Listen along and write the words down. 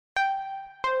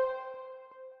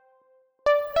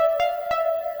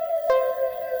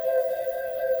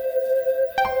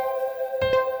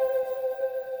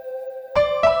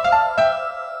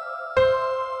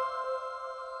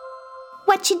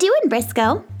What you doing,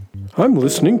 Briscoe? I'm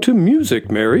listening to music,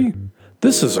 Mary.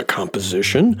 This is a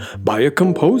composition by a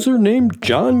composer named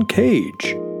John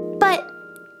Cage. But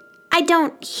I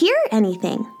don't hear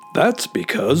anything. That's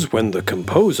because when the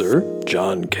composer,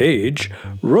 John Cage,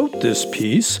 wrote this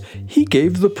piece, he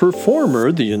gave the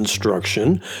performer the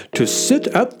instruction to sit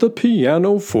at the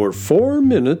piano for 4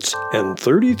 minutes and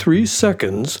 33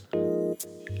 seconds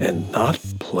and not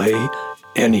play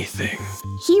anything.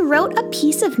 He wrote a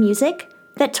piece of music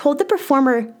that told the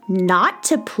performer not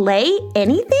to play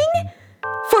anything?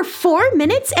 For 4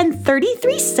 minutes and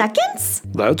 33 seconds?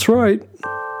 That's right.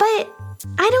 But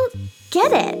I don't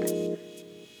get it.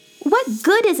 What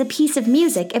good is a piece of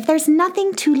music if there's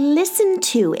nothing to listen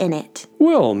to in it?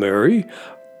 Well, Mary,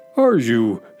 are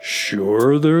you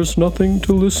sure there's nothing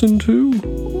to listen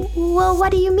to? Well,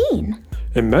 what do you mean?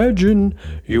 Imagine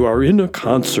you are in a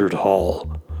concert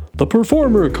hall. The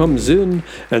performer comes in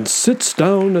and sits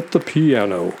down at the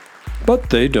piano, but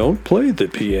they don't play the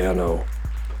piano.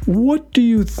 What do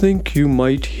you think you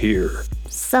might hear?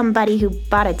 Somebody who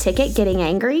bought a ticket getting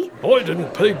angry? I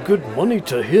didn't pay good money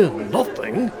to hear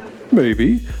nothing.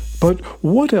 Maybe, but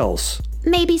what else?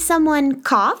 Maybe someone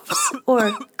coughs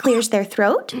or clears their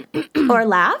throat or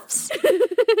laughs.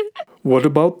 What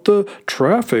about the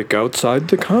traffic outside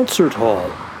the concert hall?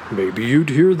 Maybe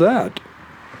you'd hear that.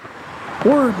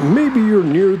 Or maybe you're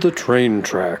near the train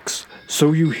tracks,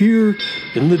 so you hear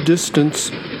in the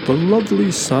distance the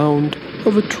lovely sound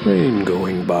of a train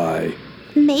going by.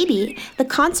 Maybe the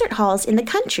concert hall's in the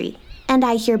country, and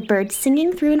I hear birds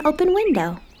singing through an open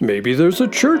window. Maybe there's a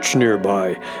church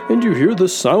nearby, and you hear the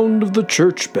sound of the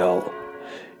church bell.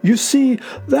 You see,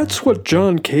 that's what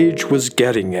John Cage was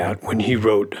getting at when he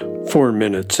wrote 4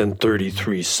 minutes and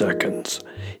 33 seconds.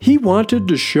 He wanted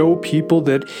to show people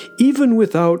that even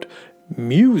without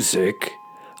music,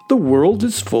 the world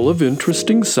is full of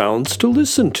interesting sounds to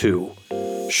listen to.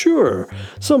 Sure,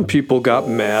 some people got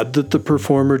mad that the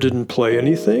performer didn't play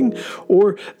anything,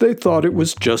 or they thought it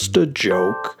was just a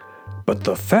joke. But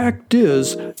the fact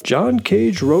is, John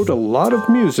Cage wrote a lot of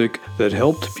music that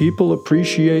helped people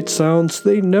appreciate sounds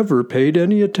they never paid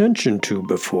any attention to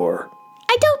before.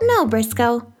 I don't know,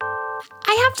 Briscoe.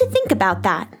 I have to think about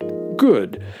that.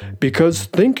 Good, because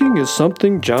thinking is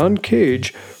something John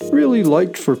Cage really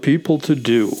liked for people to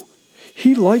do.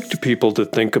 He liked people to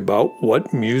think about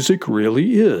what music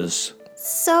really is.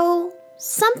 So,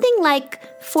 something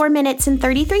like 4 minutes and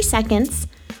 33 seconds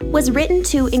was written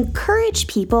to encourage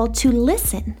people to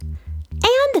listen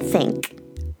and think.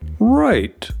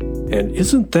 Right. And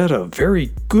isn't that a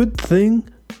very good thing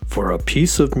for a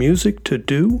piece of music to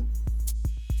do?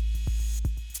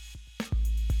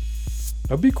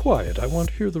 Now be quiet. I want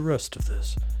to hear the rest of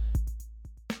this.